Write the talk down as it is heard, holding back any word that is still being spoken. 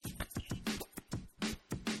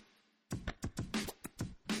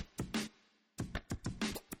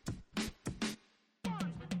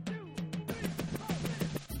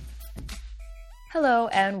Hello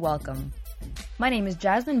and welcome. My name is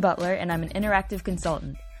Jasmine Butler and I'm an interactive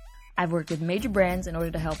consultant. I've worked with major brands in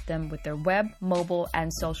order to help them with their web, mobile,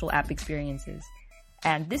 and social app experiences.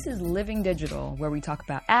 And this is Living Digital, where we talk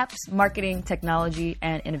about apps, marketing, technology,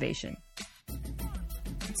 and innovation.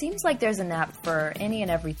 It seems like there's an app for any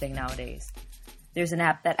and everything nowadays. There's an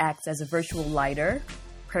app that acts as a virtual lighter,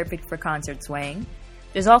 perfect for concert swaying.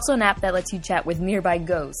 There's also an app that lets you chat with nearby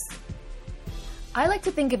ghosts. I like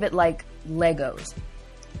to think of it like Legos.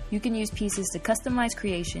 You can use pieces to customize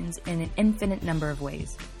creations in an infinite number of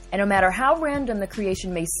ways. And no matter how random the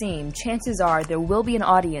creation may seem, chances are there will be an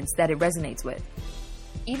audience that it resonates with.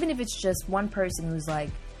 Even if it's just one person who's like,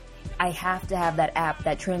 I have to have that app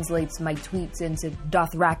that translates my tweets into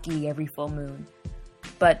Dothraki every full moon.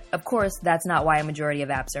 But of course, that's not why a majority of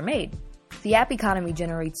apps are made. The app economy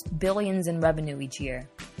generates billions in revenue each year.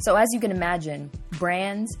 So as you can imagine,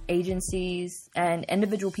 brands, agencies, and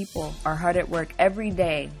individual people are hard at work every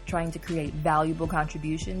day trying to create valuable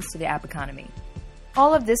contributions to the app economy.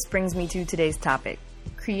 All of this brings me to today's topic,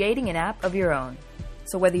 creating an app of your own.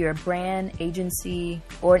 So whether you're a brand, agency,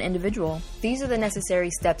 or an individual, these are the necessary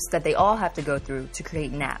steps that they all have to go through to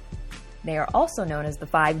create an app. They are also known as the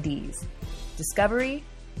 5 Ds: discovery,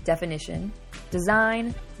 definition,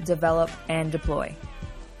 design, develop, and deploy.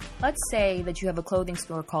 Let's say that you have a clothing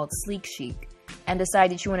store called Sleek Chic and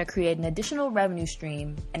decide that you want to create an additional revenue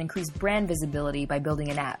stream and increase brand visibility by building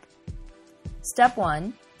an app. Step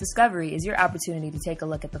 1, discovery, is your opportunity to take a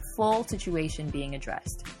look at the full situation being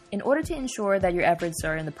addressed. In order to ensure that your efforts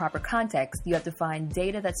are in the proper context, you have to find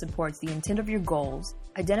data that supports the intent of your goals,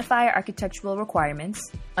 identify architectural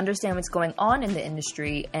requirements, understand what's going on in the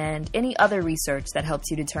industry, and any other research that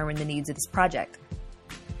helps you determine the needs of this project.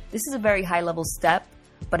 This is a very high-level step,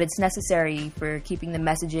 but it's necessary for keeping the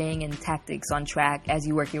messaging and tactics on track as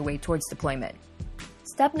you work your way towards deployment.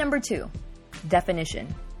 Step number 2,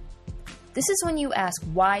 definition. This is when you ask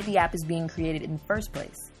why the app is being created in the first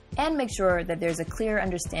place, and make sure that there's a clear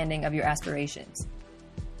understanding of your aspirations.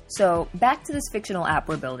 So, back to this fictional app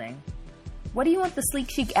we're building. What do you want the Sleek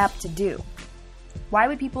Chic app to do? Why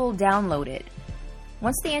would people download it?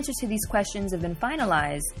 Once the answers to these questions have been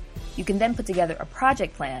finalized, you can then put together a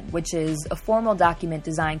project plan, which is a formal document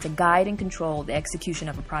designed to guide and control the execution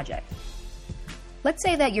of a project. Let's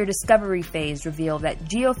say that your discovery phase revealed that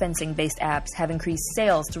geofencing-based apps have increased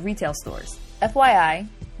sales to retail stores. FYI,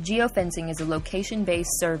 geofencing is a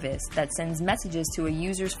location-based service that sends messages to a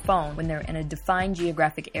user's phone when they're in a defined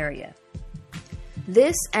geographic area.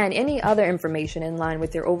 This and any other information in line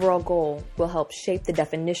with your overall goal will help shape the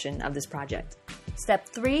definition of this project. Step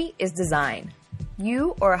 3 is design.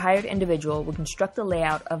 You or a hired individual will construct the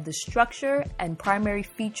layout of the structure and primary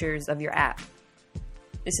features of your app.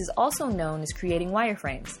 This is also known as creating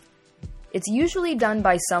wireframes. It's usually done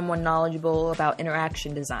by someone knowledgeable about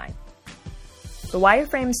interaction design. The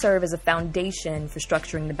wireframes serve as a foundation for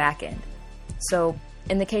structuring the backend. So,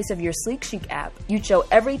 in the case of your Sleek Chic app, you'd show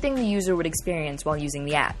everything the user would experience while using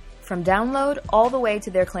the app, from download all the way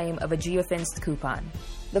to their claim of a geofenced coupon.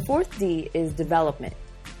 The 4th D is development.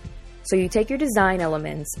 So you take your design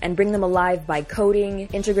elements and bring them alive by coding,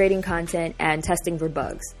 integrating content, and testing for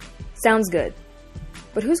bugs. Sounds good.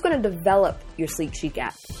 But who's going to develop your Sleek Chic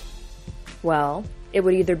app? Well, it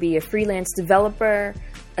would either be a freelance developer,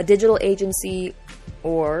 a digital agency,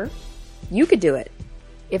 or you could do it.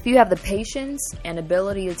 If you have the patience and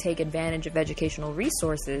ability to take advantage of educational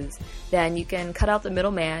resources, then you can cut out the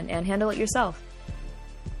middleman and handle it yourself.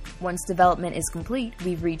 Once development is complete,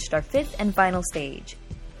 we've reached our 5th and final stage.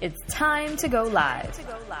 It's time to go live.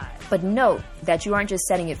 But note that you aren't just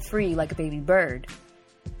setting it free like a baby bird.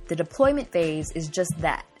 The deployment phase is just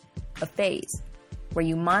that, a phase, where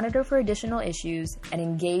you monitor for additional issues and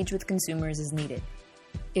engage with consumers as needed.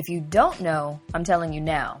 If you don't know, I'm telling you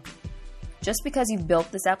now. Just because you've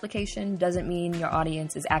built this application doesn't mean your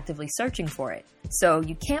audience is actively searching for it. So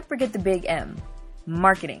you can't forget the big M,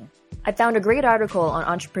 marketing. I found a great article on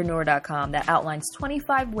entrepreneur.com that outlines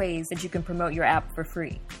 25 ways that you can promote your app for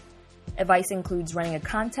free. Advice includes running a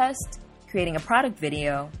contest, creating a product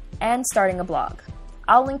video, and starting a blog.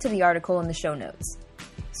 I'll link to the article in the show notes.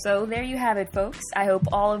 So there you have it, folks. I hope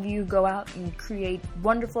all of you go out and create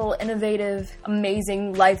wonderful, innovative,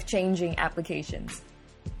 amazing, life-changing applications.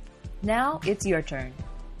 Now it's your turn.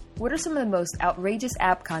 What are some of the most outrageous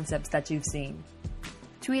app concepts that you've seen?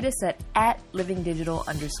 Tweet us at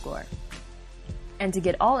 @livingdigital_. And to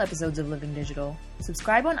get all episodes of Living Digital,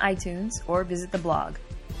 subscribe on iTunes or visit the blog,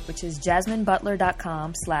 which is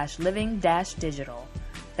jasminebutler.com/living-digital.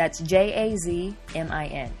 That's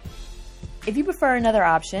JAZMIN. If you prefer another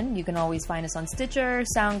option, you can always find us on Stitcher,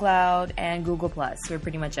 SoundCloud, and Google+. We're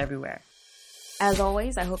pretty much everywhere. As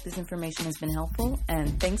always, I hope this information has been helpful,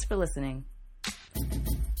 and thanks for listening.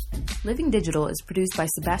 Living Digital is produced by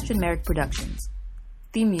Sebastian Merrick Productions.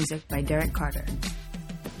 Theme music by Derek Carter.